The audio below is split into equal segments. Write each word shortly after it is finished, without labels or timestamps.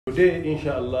Today,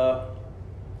 inshallah,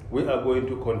 we are going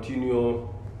to continue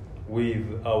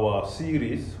with our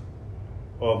series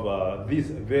of this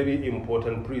very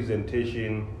important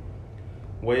presentation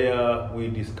where we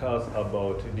discuss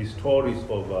about the stories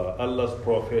of Allah's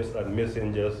prophets and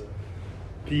messengers,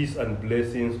 peace and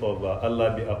blessings of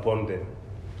Allah be upon them.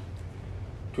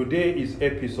 Today is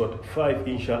episode 5,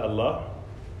 inshallah.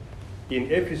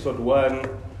 In episode 1,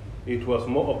 it was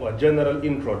more of a general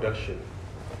introduction.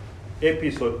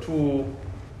 Episode 2,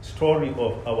 story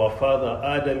of our father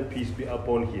Adam, peace be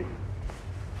upon him.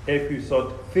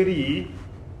 Episode 3,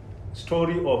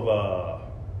 story of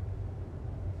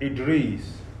Idris,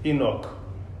 Enoch,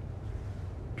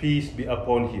 peace be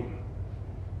upon him.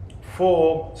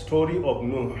 4, story of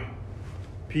Nuh,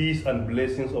 peace and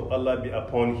blessings of Allah be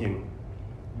upon him.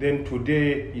 Then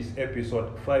today is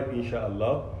episode 5,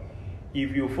 inshallah.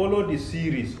 If you follow the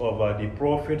series of the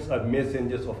prophets and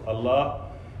messengers of Allah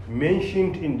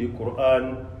mentioned in the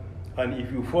Quran, and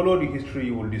if you follow the history,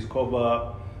 you will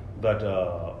discover that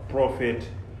Prophet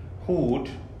Hud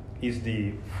is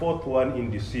the 4th one in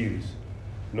the series.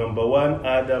 Number 1,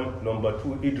 Adam. Number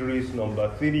 2, Idris.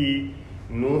 Number 3,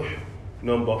 Nuh.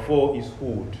 Number 4 is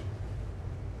Hud.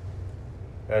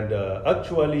 And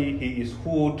actually, he is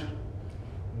Hud,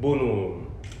 Bunu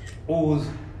Uz,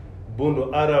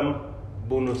 Bunu Aram,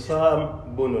 Bunu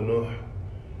Sam, Bunu Nuh.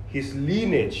 His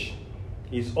lineage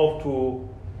is up to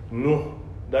Nuh,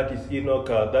 that is Enoch,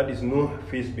 that is Nuh,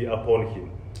 peace be upon him.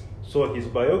 So his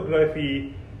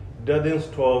biography doesn't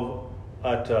stop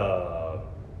at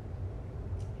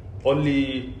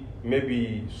only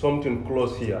maybe something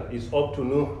close here. It's up to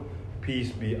Nuh,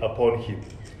 peace be upon him.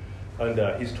 And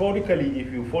historically,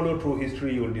 if you follow through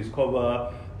history, you'll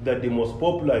discover that the most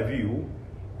popular view,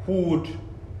 Hud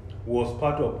was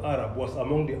part of Arab, was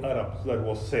among the Arabs that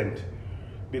was sent.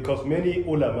 Because many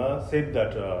ulama said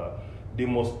that the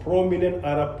most prominent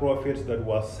Arab prophets that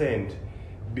were sent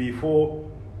before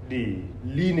the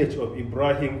lineage of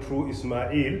Ibrahim through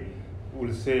Ismail,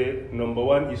 will say number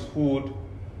 1 is Hud,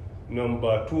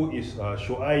 number 2 is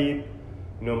Shu'aib,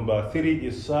 number 3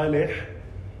 is Saleh,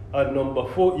 and number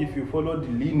 4, if you follow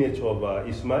the lineage of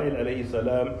Ismail alayhi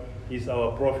salam, is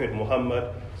our Prophet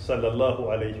Muhammad sallallahu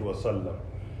alayhi wasallam.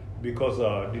 Because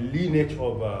the lineage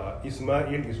of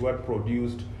Ismail is what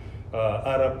produced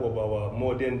Arab of our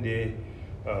modern day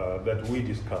that we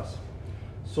discuss.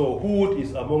 So Hud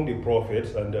is among the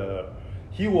prophets, and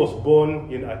he was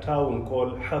born in a town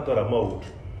called Hadramaut,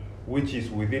 which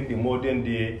is within the modern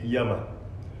day Yemen.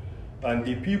 And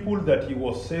the people that he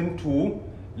was sent to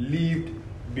lived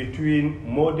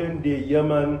between modern day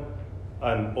Yemen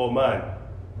and Oman.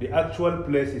 The actual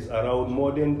place is around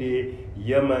modern day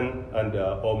Yemen and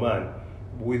Oman.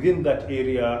 Within that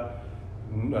area,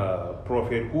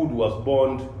 Prophet Hud was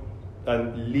born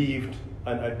and lived,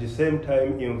 and at the same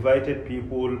time invited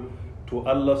people to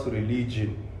Allah's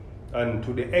religion, and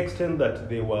to the extent that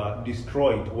they were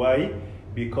destroyed. Why?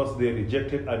 Because they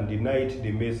rejected and denied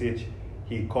the message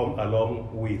he came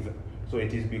along with. So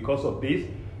it is because of this,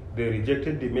 they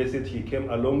rejected the message he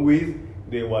came along with,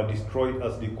 they were destroyed,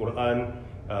 as the Quran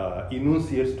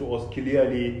enunciates to us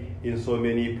clearly in so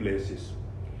many places.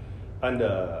 And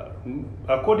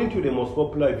according to the most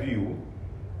popular view,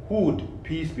 Hud,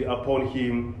 peace be upon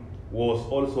him, was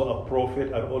also a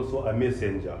prophet and also a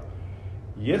messenger.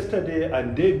 Yesterday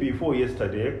and day before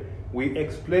yesterday, we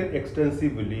explained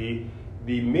extensively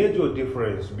the major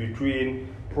difference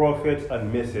between prophets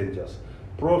and messengers.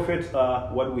 Prophets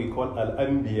are what we call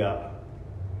al-anbiya,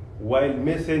 while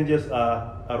messengers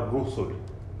are al-rusul.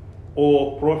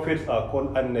 Or prophets are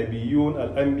called al-nabiyun,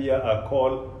 al-anbiya are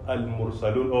called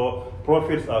al-mursalun, or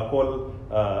prophets are called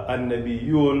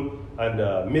al-nabiyun,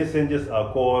 and messengers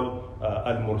are called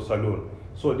al-mursalun.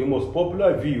 So the most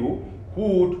popular view,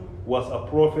 Hud was a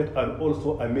prophet and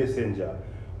also a messenger.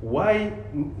 Why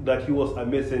that he was a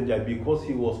messenger? Because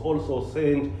he was also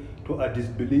sent to a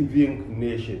disbelieving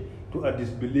nation, to a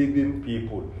disbelieving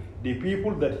people. The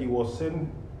people that he was sent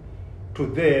to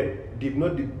them did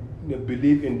not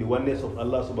believe in the oneness of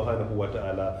Allah subhanahu wa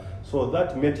ta'ala. So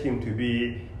that made him to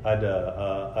be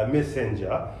a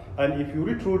messenger. And if you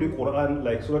read through the Quran,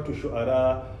 like Surah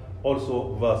Shu'ara,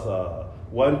 also verse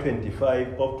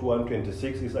 125 up to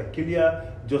 126, is a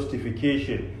clear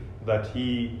justification that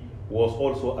he was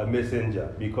also a messenger,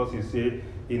 because he said,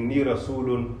 Inni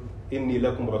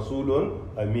lakum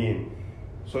rasulun amin.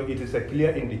 So it is a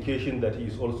clear indication that he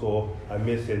is also a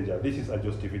messenger. This is a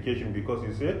justification, because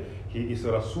he said he is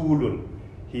Rasulun.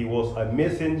 He was a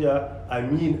messenger,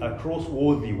 Amin, a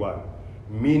trustworthy one,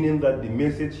 meaning that the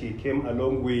message he came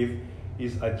along with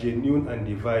is a genuine and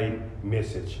divine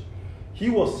message. He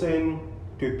was sent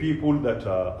to people that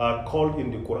are called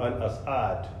in the Quran as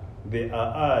Ad. They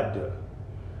are Ad.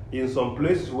 In some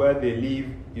places where they live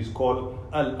is called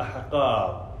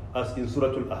Al-Ahqab, as in Surah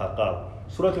Al-Ahqab.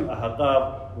 Surah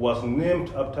Al-Ahqab was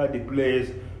named after the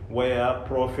place where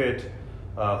Prophet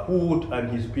Hud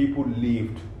and his people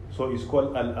lived. So it's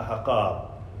called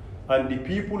Al-Ahqab. And the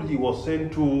people he was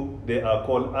sent to, they are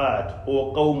called Ad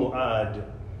or Qawm Ad,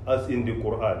 as in the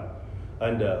Quran.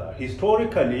 And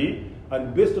historically,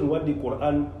 and based on what the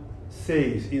Quran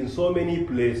says in so many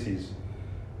places,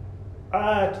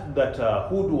 Ad that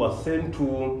Hud was sent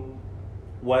to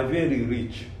were very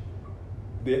rich.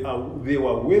 They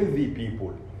were wealthy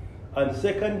people. And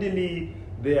secondly,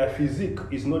 their physique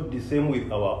is not the same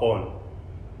with our own.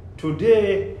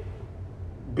 Today,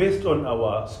 based on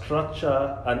our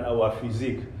structure and our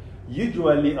physique,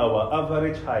 usually our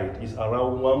average height is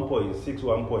around 1.6,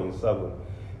 1.7.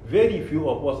 Very few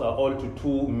of us are all to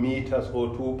 2 meters or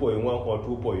 2.1 or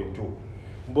 2.2.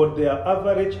 But their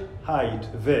average height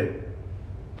then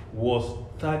was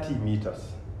 30 meters.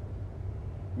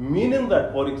 Meaning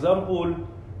that, for example,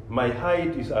 my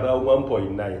height is around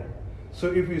 1.9. So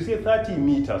if you say 30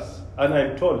 meters, and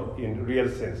I'm tall in real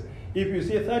sense, if you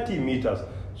say 30 meters,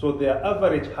 so their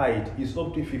average height is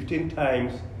up to 15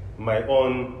 times my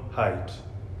own height.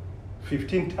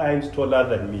 15 times taller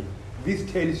than me. This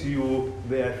tells you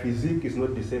their physique is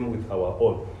not the same with our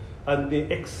own. And they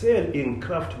excel in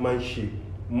craftsmanship.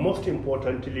 Most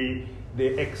importantly,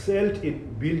 they excelled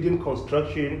in building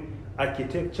construction,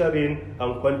 architecturing,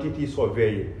 and quantity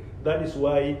surveying. That is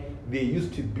why they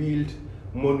used to build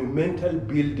monumental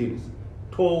buildings,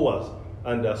 towers,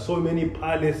 and so many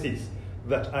palaces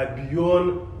that are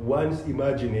beyond one's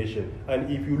imagination.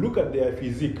 And if you look at their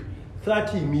physique,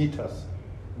 30 meters,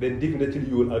 then definitely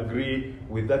you will agree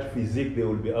with that physique, they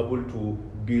will be able to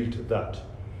build that.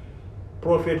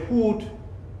 Prophet Hud,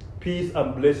 peace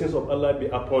and blessings of Allah be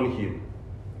upon him,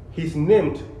 his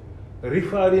name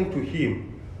referring to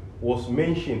him was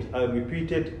mentioned and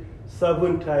repeated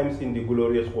 7 times in the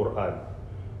glorious Quran.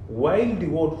 While the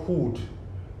word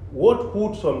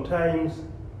Hud sometimes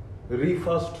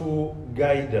refers to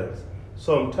guidance,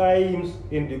 sometimes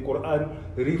in the Quran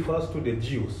refers to the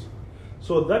Jews.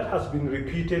 So that has been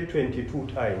repeated 22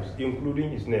 times,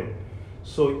 including his name.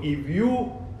 So if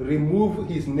you remove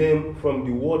his name from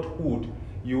the word Hud,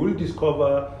 you will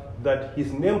discover that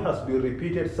his name has been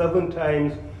repeated 7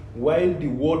 times, while the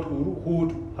word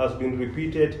Hud has been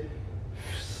repeated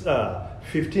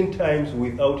 15 times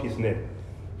without his name.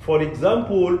 For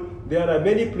example, there are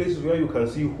many places where you can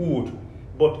see Hud,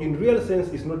 but in real sense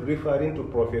it's not referring to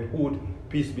Prophet Hud,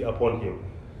 peace be upon him.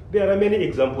 There are many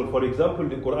examples. For example,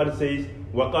 the Quran says,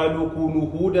 وَقَالُوا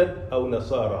كُونُوا هُودًا أَوْ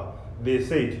نَصَارَى. They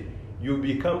said, you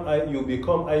become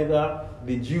either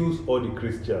the Jews or the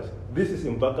Christians. This is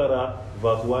in Baqarah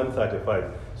verse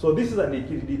 135. So this is an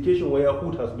indication where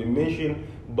Hud has been mentioned,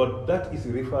 but that is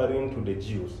referring to the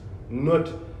Jews, not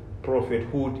Prophet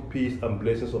Hud, peace and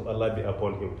blessings of Allah be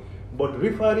upon him. But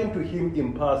referring to him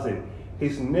in person,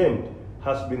 his name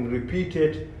has been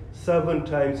repeated 7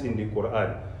 times in the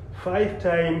Quran. 5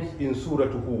 times in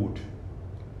Surah Hud,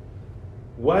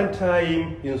 1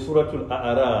 time in Surah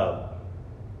Al-A'raf,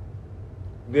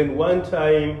 then 1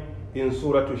 time in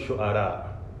Surah Al-Shu'ara.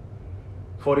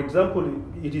 For example,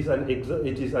 it is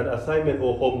an assignment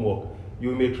or homework.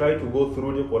 You may try to go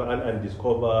through the Quran and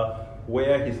discover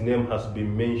where his name has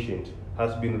been mentioned,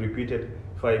 has been repeated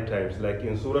 5 times. Like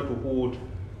in Surah Hud,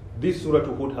 this Surah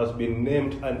Hud has been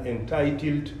named and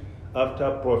entitled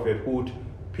after Prophet Hud,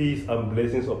 peace and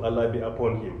blessings of Allah be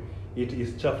upon him. It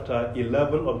is chapter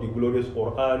 11 of the glorious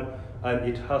Quran, and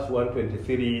it has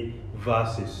 123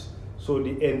 verses. So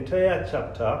the entire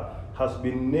chapter has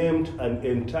been named and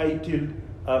entitled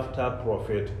after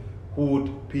Prophet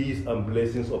Hud, peace and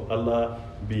blessings of Allah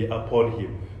be upon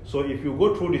him. So if you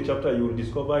go through the chapter, you will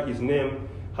discover his name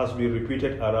has been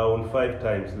repeated around 5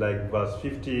 times. Like verse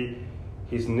 50,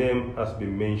 his name has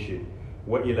been mentioned.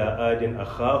 وَإِلَىٰ آدٍ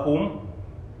أَخَاهُمْ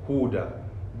هُودًا.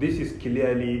 This is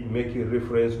clearly making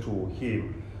reference to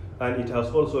him. And it has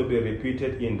also been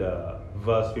repeated in the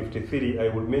verse 53. I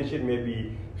will mention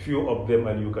maybe few of them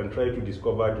and you can try to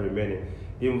discover the remaining.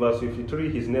 In verse 53,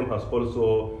 his name has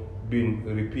also been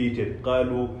repeated.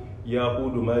 قَالُوا يَا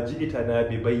هُودُ مَا جِئْتَنَا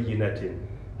بِبَيِّنَةٍ.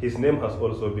 His name has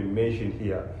also been mentioned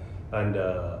here. And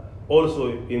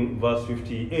also in verse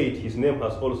 58, his name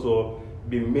has also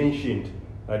been mentioned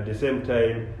at the same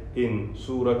time in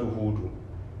Surah Hud.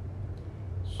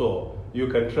 So you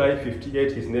can try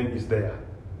 58, his name is there.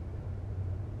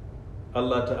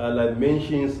 Allah Ta'ala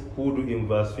mentions Hud in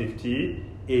verse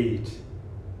 58.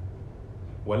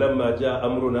 وَلَمَّا جَاءَ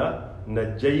أَمْرُنَا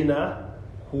نَجَّيْنَا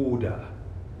هُودًا.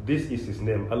 This is his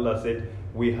name. Allah said,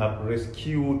 we have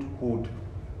rescued Hud.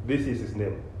 This is his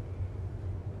name.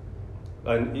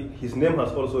 And his name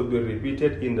has also been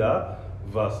repeated in the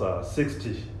verse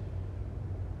 60.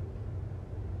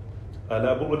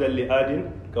 Ala bu'dan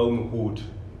li'adin qawm Hud.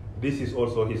 This is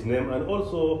also his name. And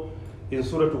also in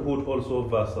Surah Hud, also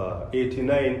verse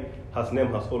 89, his name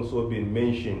has also been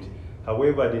mentioned.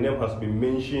 However, the name has been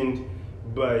mentioned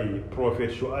by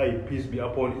Prophet Shu'aib, peace be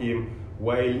upon him,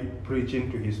 while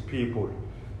preaching to his people.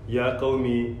 Ya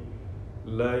qawmi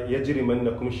la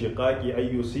yajrimannakum shiqaqi ay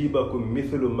yusibakum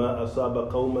mithlu ma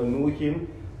asaba qawma nuhin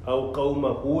aw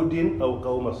qawma hudin aw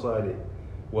qawma salih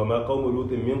wa ma qawmu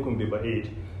lutin minkum biba'id.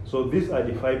 So these are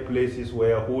the 5 places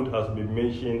where Hud has been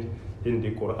mentioned in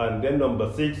the Quran. Then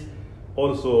number 6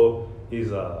 also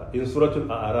is in Surah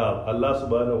Al-A'raf. Allah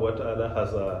subhanahu wa ta'ala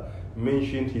has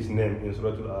mentioned his name in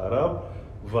Surah Al-A'raf,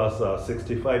 verse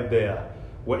 65 there.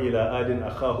 وَإِلَىٰ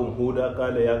آدٍ أَخَاهُمْ هُودًا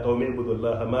قَالَ يَا قَوْمِ اعْبُدُوا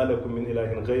اللَّهَ مَا لَكُم مِّنْ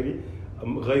إِلَٰهٍ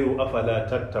غَيْرُ أَفَلَا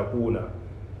تَتَّقُونَ.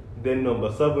 Then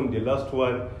number 7, the last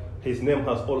one, his name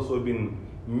has also been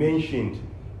mentioned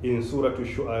in Surah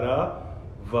Al-Shu'ara,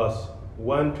 verse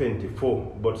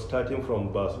 124, but starting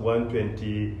from verse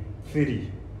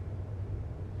 123.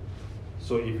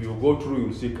 So if you go through,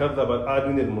 you see كَذَّبَتْ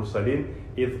عَادٌ الْمُرْسَلِينَ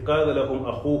إِذْ قَالَ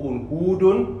لَهُمْ أَخُوهُمْ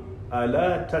هُودٌ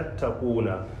أَلَا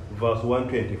تَتَّقُونَ, verse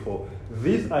 124.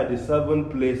 These are the 7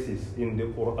 places in the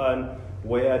Quran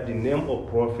where the name of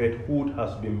Prophet Hud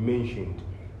has been mentioned.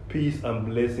 Peace and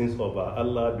blessings of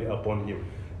Allah be upon him.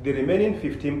 The remaining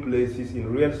 15 places,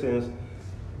 in real sense,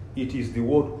 it is the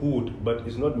word Hud, but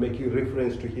it's not making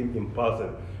reference to him in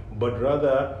person, but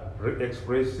rather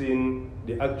expressing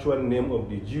the actual name of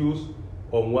the Jews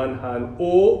on one hand,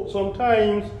 or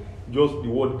sometimes just the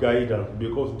word guidance,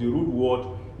 because the root word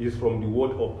is from the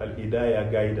word of Al-Hidayah,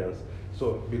 guidance.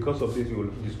 So because of this, you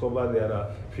will discover there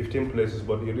are 15 places,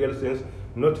 but in real sense,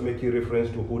 not making reference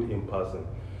to Hud in person.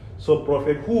 So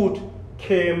Prophet Hud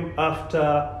came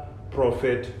after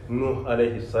Prophet Nuh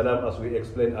alayhi salam, as we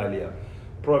explained earlier.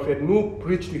 Prophet Nuh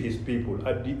preached to his people.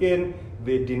 At the end,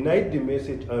 they denied the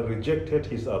message and rejected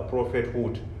his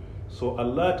prophethood. So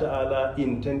Allah Ta'ala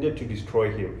intended to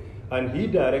destroy him. And he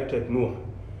directed Nuh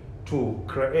to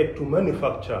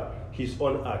manufacture his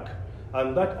own ark.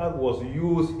 And that ark was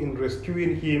used in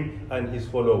rescuing him and his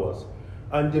followers.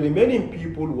 And the remaining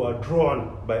people were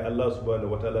drawn by Allah subhanahu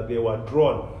wa ta'ala. They were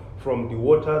drawn from the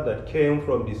water that came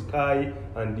from the sky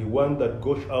and the one that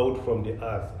gushed out from the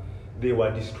earth. They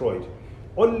were destroyed.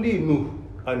 Only Nuh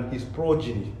and his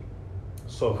progeny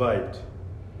survived.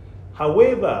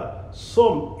 However,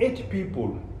 some 8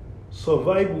 people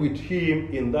survived with him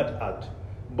in that act,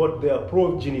 but their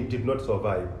progeny did not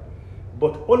survive.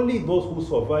 But only those who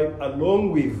survived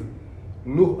along with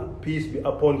Nuh, peace be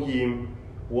upon him,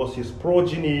 was his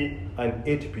progeny and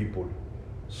 8 people.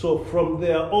 So from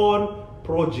their own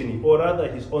progeny, or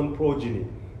rather his own progeny,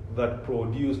 that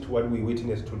produced what we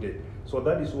witness today. So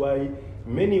that is why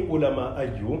many ulama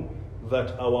argue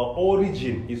that our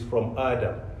origin is from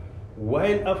Adam,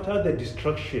 while after the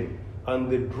destruction and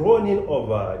the drawing of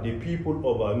the people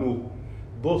of Nuh,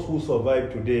 those who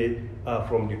survive today are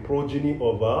from the progeny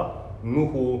of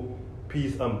Nuh,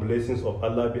 peace and blessings of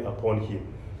Allah be upon him.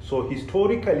 So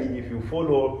historically, if you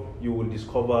follow, you will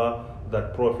discover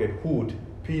that Prophet Hud,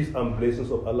 peace and blessings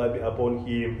of Allah be upon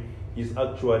him, is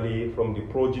actually from the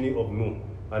progeny of Nuh,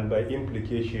 and by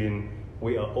implication,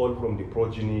 we are all from the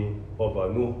progeny of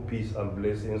Nuh, peace and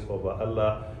blessings of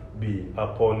Allah be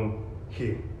upon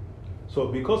him. So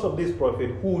because of this,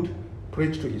 Prophet Hud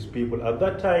preached to his people. At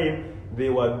that time, they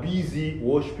were busy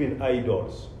worshipping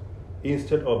idols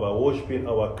instead of worshipping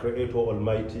our Creator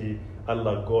Almighty,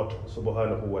 Allah God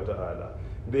subhanahu wa ta'ala.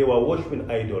 They were worshipping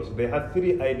idols. They had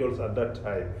 3 idols at that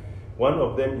time. One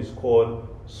of them is called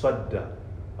Sadda,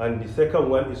 and the second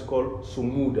one is called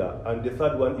Sumuda, and the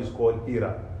third one is called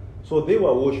Hira. So they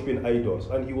were worshipping idols,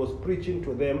 and he was preaching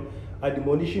to them,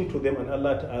 admonishing to them, and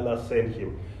Allah Ta'ala sent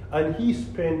him. And he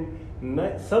spent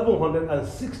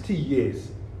 760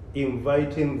 years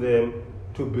inviting them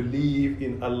to believe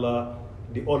in Allah,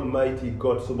 the Almighty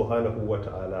God subhanahu wa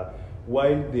ta'ala,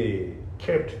 while they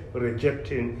kept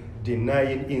rejecting,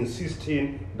 denying,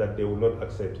 insisting that they would not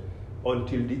accept.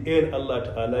 Until the end, Allah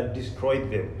Ta'ala destroyed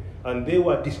them. And they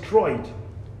were destroyed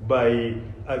by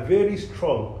a very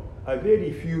strong, a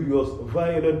very furious,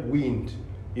 violent wind.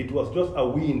 It was just a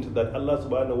wind that Allah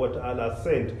subhanahu wa ta'ala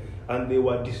sent, and they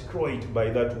were destroyed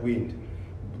by that wind.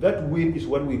 That wind is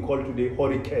what we call today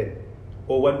hurricane,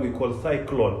 or what we call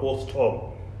cyclone or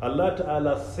storm. Allah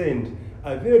Ta'ala sent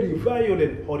a very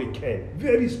violent hurricane,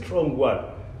 very strong one,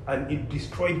 and it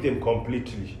destroyed them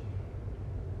completely.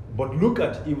 But look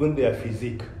at even their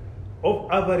physique. Of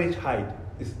average height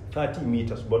is 30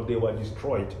 meters, but they were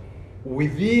destroyed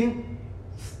within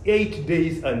 8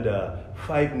 days and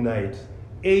 5 nights,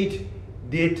 8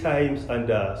 daytimes and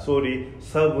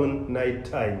 7 night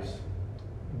times.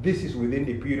 This is within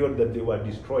the period that they were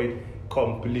destroyed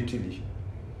completely.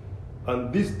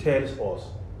 And this tells us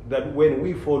that when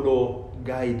we follow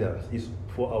guidance, it's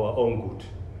for our own good.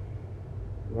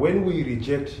 When we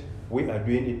reject, we are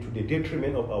doing it to the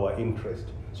detriment of our interest.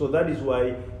 So that is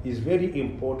why it's very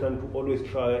important to always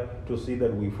try to see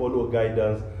that we follow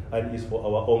guidance and it's for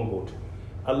our own good.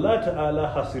 Allah Ta'ala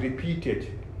has repeated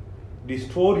the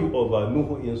story of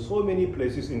Nuh in so many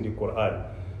places in the Quran.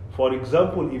 For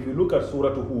example, if you look at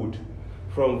Surah Hud,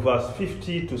 from verse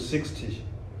 50 to 60,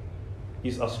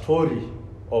 is a story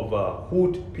of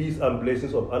Hud, peace and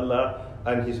blessings of Allah,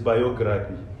 and his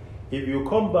biography. If you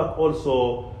come back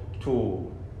also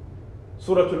to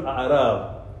Surah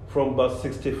Al-A'raf, from verse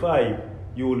 65,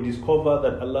 you will discover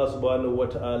that Allah subhanahu wa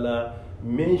ta'ala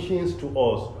mentions to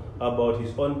us about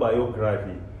his own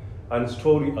biography and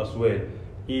story as well.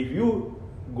 If you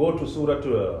go to Surah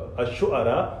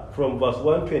Ash-Shu'ara from verse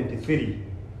 123,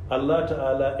 Allah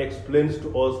Ta'ala explains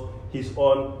to us his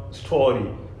own story.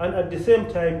 And at the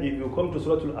same time, if you come to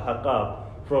Surah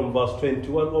Al-Ahqaf from verse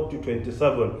 21 up to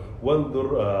 27,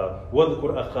 وَاذْكُرْ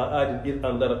أَخَا عَادٍ إِذْ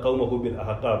أَنذَرَ قَوْمَهُ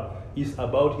بِالْأَحْقَافِ is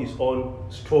about his own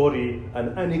story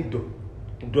and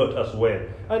anecdote as well.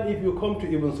 And if you come to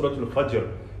even Surah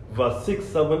Al-Fajr, verse 6,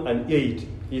 7, and 8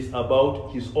 is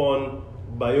about his own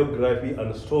biography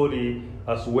and story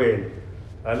as well.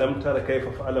 أَلَمْ تَرَ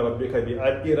كَيْفَ فَعَلَ رَبِّكَ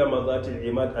بِعَادٍ إِرَمَ ذَاتِ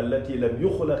الْعِمَادِ الَّتِي لَمْ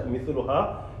يُخْلَقْ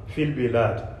مِثْلُهَا فِي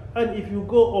الْبِلَادِ. And if you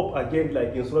go up again,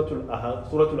 like in Surah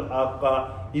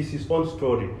Al-Haqqa, is his own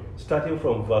story, starting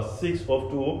from verse 6 up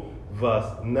to verse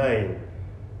 9.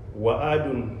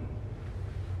 وَعَادٌ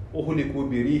أهلكوا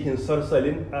بريح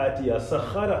صرصر آتية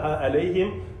سخرها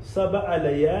عليهم 7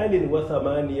 ليال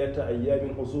و8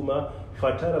 أيام حسوما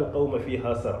فترى القوم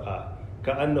فيها سرعى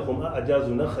كأنهم أعجاز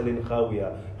نخل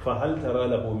خاوية فهل ترى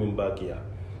له من باقية.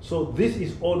 So this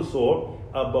is also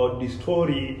about the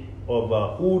story of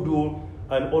Hud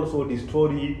and also the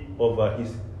story of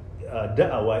his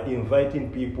da'wah, inviting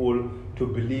people to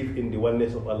believe in the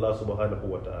oneness of Allah subhanahu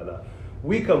wa ta'ala.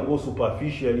 We can go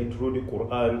superficially through the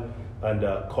Quran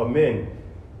and comment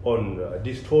on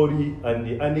the story and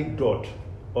the anecdote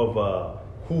of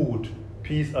Hud,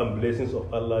 peace and blessings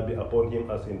of Allah be upon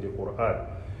him, as in the Quran.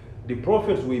 The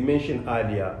prophets we mentioned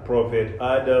earlier, Prophet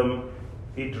Adam,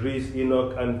 Idris,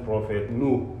 Enoch, and Prophet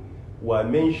Nuh, were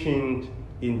mentioned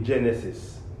in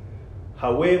Genesis.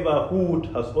 However, Hud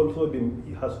has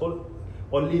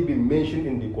only been mentioned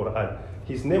in the Quran.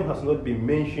 His name has not been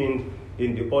mentioned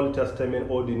in the Old Testament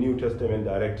or the New Testament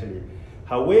directly.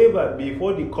 However,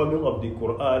 before the coming of the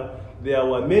Quran, there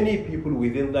were many people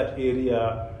within that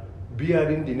area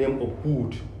bearing the name of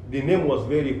Hud. The name was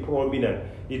very prominent.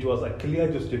 It was a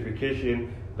clear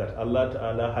justification that Allah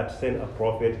Ta'ala had sent a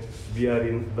prophet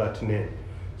bearing that name.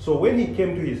 So when he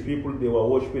came to his people, they were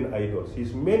worshipping idols.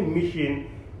 His main mission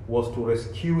was to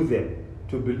rescue them,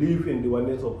 to believe in the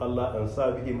oneness of Allah and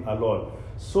serve him alone,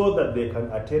 so that they can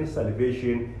attain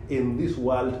salvation in this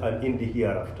world and in the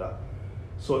hereafter.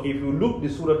 So if you look the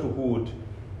Surah Hud,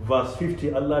 verse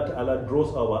 50, Allah Ta'ala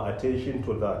draws our attention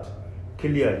to that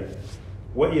clearly.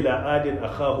 وَإِلَىٰ عَادٍ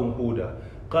أَخَاهُمْ هُودًا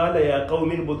قَالَ يَا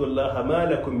قَوْمِ اعْبُدُوا اللَّهَ مَا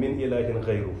لَكُم مِّنْ إِلَٰهٍ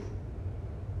غَيْرُهُ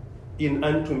إِنْ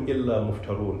أَنْتُمْ إِلَّا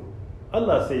مُفْتَرُونَ.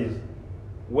 Allah says,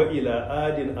 وَإِلَىٰ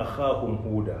عَادٍ أَخَاهُمْ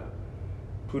هُودًا,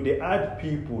 to the Ad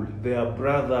people, their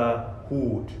brother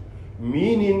Hud,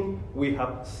 meaning we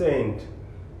have sent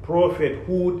Prophet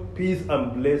Hud, peace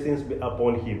and blessings be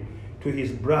upon him, to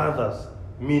his brothers,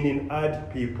 meaning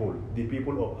Ad people, the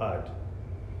people of Ad.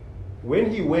 When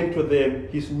he went to them,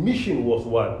 his mission was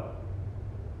one.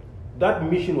 That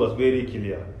mission was very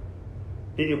clear.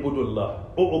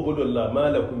 I'budullah, U'budullah, ma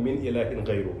lakum min ilahin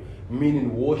ghayru,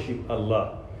 meaning worship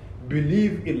Allah.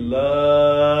 Believe in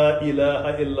La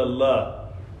ilaha illallah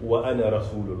wa ana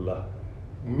rasulullah.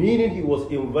 Meaning he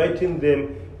was inviting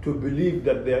them to believe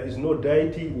that there is no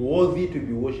deity worthy to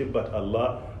be worshipped but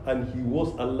Allah, and he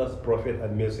was Allah's prophet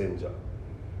and messenger.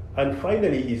 And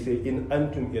finally he said, in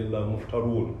antum illa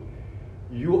muftarun,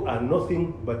 you are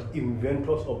nothing but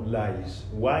inventors of lies.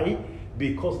 Why?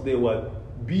 Because they were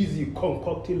busy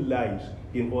concocting lies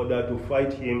in order to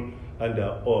fight him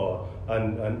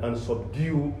and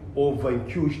subdue or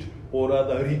vanquish or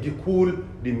rather ridicule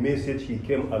the message he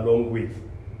came along with.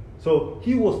 So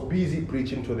he was busy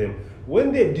preaching to them.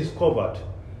 When they discovered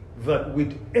that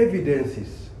with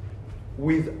evidences,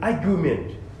 with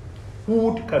argument,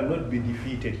 Hud cannot be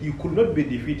defeated, he could not be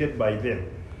defeated by them,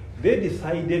 They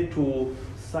decided to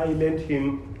silence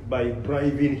him by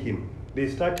bribing him. They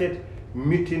started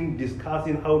meeting,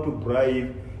 discussing how to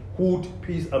bribe, who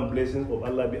peace and blessings of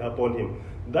Allah be upon him.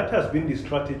 That has been the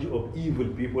strategy of evil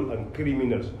people and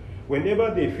criminals.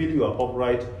 Whenever they feel you are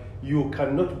upright, you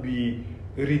cannot be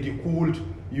ridiculed,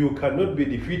 you cannot be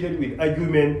defeated with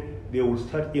argument, they will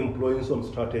start employing some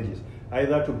strategies,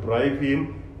 either to bribe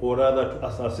him, or rather to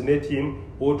assassinate him,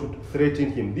 or to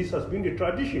threaten him. This has been the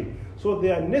tradition. So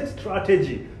their next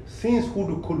strategy, since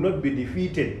Hud could not be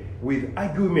defeated with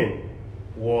argument,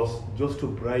 was just to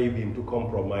bribe him, to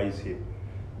compromise him.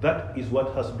 That is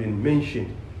what has been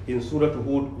mentioned in Surah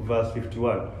Hud verse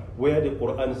 51, where the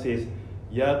Quran says,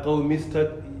 Ya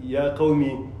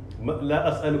qawmi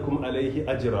la as'alukum alayhi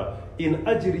ajra, in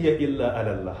ajriya illa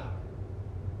ala Allah.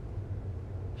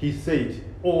 He said,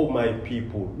 "Oh my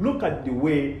people," look at the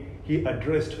way he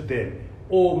addressed them.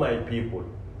 "Oh my people,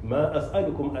 ma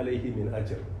as'alukum alayhi min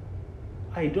ajr."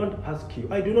 I don't ask you,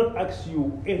 I do not ask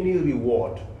you any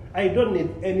reward. I don't need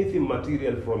anything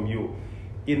material from you.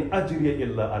 In ajriya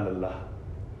illa ala Allah.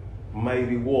 My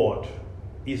reward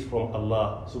is from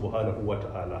Allah subhanahu wa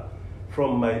ta'ala,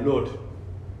 from my Lord.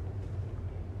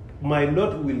 My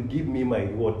Lord will give me my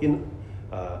reward. In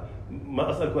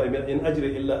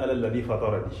ajri illa ala alladhi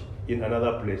fatarani, in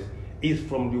another place, is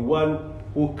from the one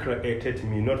who created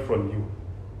me, not from you.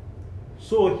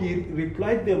 So he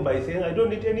replied them by saying, I don't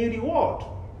need any reward.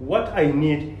 What I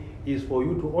need is for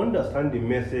you to understand the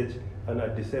message and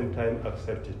at the same time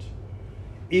accept it.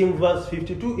 In verse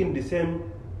 52 in the same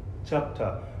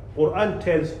chapter, Quran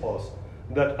tells us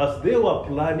that as they were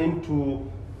planning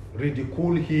to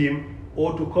ridicule him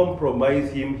or to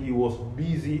compromise him, he was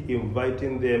busy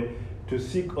inviting them to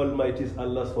seek Almighty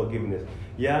Allah's forgiveness.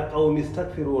 Ya qawmi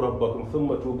astaghfiru rabbakum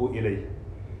thumma tubu ilayhi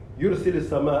yursil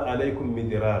as-samaa alaykum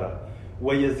midrara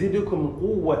wa yazidukum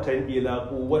quwwatan ila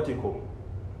quwwatikum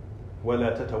wa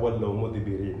la tatawallaw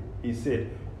mudbirin. He said,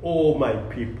 "Oh my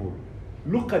people,"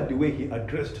 look at the way he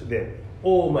addressed them.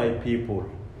 "Oh my people,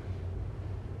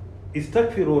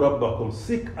 istaghfiru rabbakum,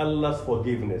 seek Allah's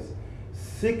forgiveness,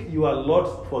 seek your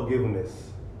Lord's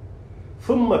forgiveness.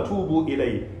 Thumma tubu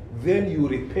ilayhi, then you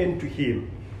repent to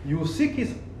him. You seek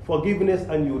his forgiveness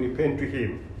and you repent to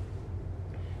him.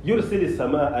 Yursil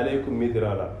as-samaa alaykum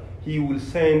midrara, he will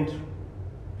send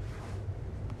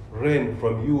rain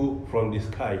from you from the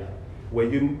sky.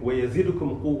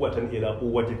 وَيَزِدُكُمْ قُوَّةً إِلَىٰ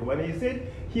قُوَّتِكُمْ. And he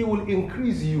said, he will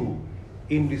increase you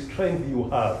in the strength you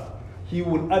have. He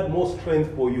will add more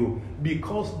strength for you,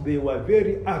 because they were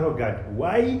very arrogant.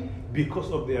 Why? Because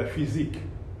of their physique.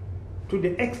 To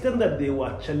the extent that they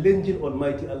were challenging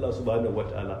Almighty Allah subhanahu wa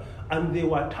ta'ala. And they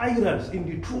were tyrants in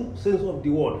the true sense of the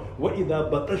word.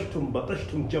 وَإِذَا بَطَشْتُمْ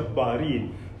بَطَشْتُمْ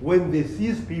جَبَّارِينَ. When they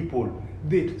seize people,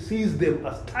 they seize them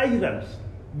as tyrants.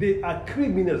 They are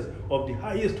criminals of the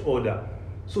highest order.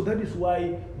 So that is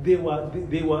why they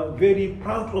were very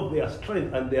proud of their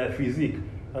strength and their physique.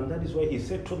 And that is why he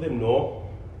said to them, no,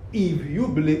 if you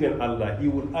believe in Allah, he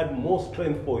will add more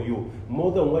strength for you,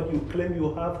 more than what you claim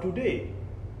you have today.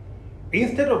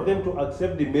 Instead of them to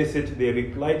accept the message, they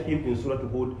replied him in Surah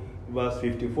Hud verse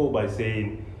 54 by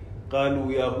saying,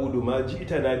 قالوا يا هود ما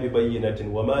جئتنا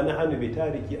ببينة وما نحن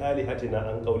بتارك آلهتنا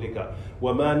عن قولك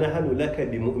وما نحن لك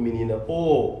بمؤمنين.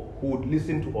 Oh Hud,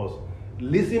 listen to us.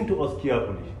 Listen to us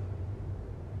carefully.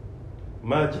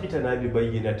 ما جئتنا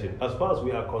ببينة. As far as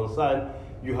we are concerned,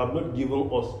 you have not given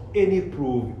us any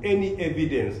proof, any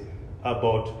evidence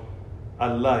about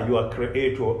Allah, your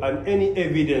creator, and any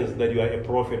evidence that you are a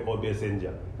prophet or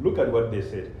messenger. Look at what they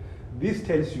said. This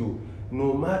tells you,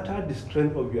 no matter the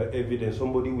strength of your evidence,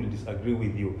 somebody will disagree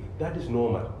with you. That is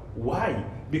normal. Why?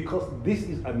 Because this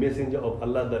is a messenger of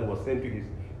Allah that was sent to his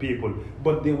people.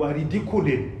 But they were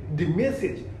ridiculing the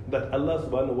message that Allah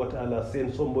subhanahu wa ta'ala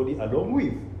sent somebody along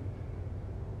with.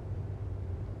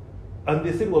 And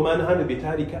they said, وَمَا نَحَنُ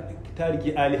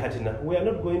بِتَارِكِ آلِهَتِنَا. We are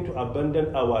not going to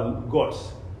abandon our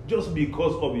gods just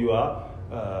because of your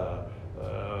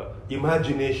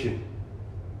imagination.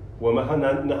 وَمَا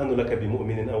نَحَنُ لَكَ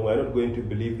بِمُؤْمِنٍ. And we are not going to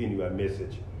believe in your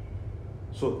message.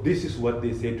 So this is what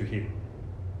they say to him.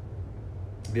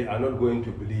 They are not going to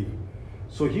believe.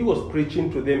 So he was preaching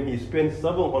to them. He spent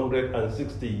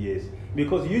 760 years.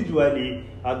 Because usually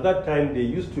at that time they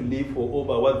used to live for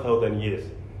over 1,000 years.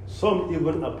 Some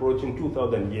even approaching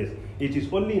 2,000 years. It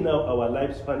is only now our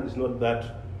lifespan is not that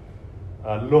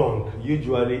long.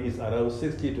 Usually it's around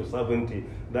 60 to 70.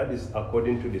 That is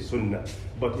according to the Sunnah.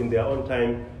 But in their own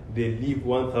time, they live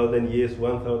 1,000 years,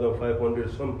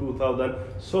 1,500, some 2,000,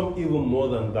 some even more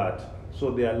than that.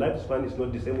 So their lifespan is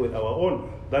not the same with our own.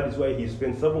 That is why he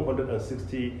spent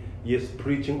 760 years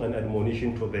preaching and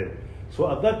admonition to them. So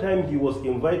at that time, he was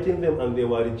inviting them and they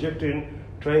were rejecting,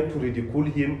 trying to ridicule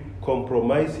him,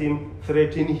 compromise him,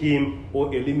 threaten him,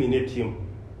 or eliminate him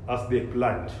as they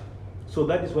planned. So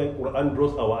that is why Quran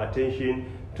draws our attention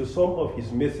to some of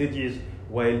his messages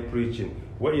while preaching.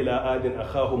 وَإِلَىٰ آدٍ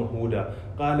أَخَاهُمْ هُودًا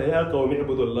قَالَ يَا قَوْمِ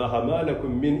اعْبُدُوا اللَّهَ مَا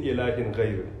لَكُم مِّنْ إِلَٰهٍ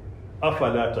غَيْرُهُ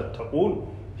أَفَلَا تَتَّقُونَ.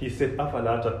 He said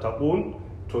أَفَلَا تَتَّقُونَ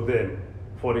to them.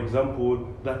 For example,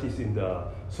 that is in the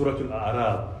Surah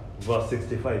Al-A'raf, verse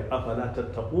 65. أَفَلَا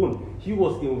تَتَّقُونَ. He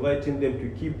was inviting them to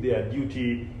keep their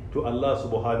duty to Allah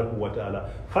subhanahu wa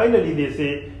ta'ala. Finally, they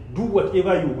say, do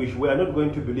whatever you wish. We are not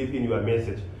going to believe in your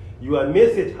message. Your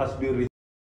message has been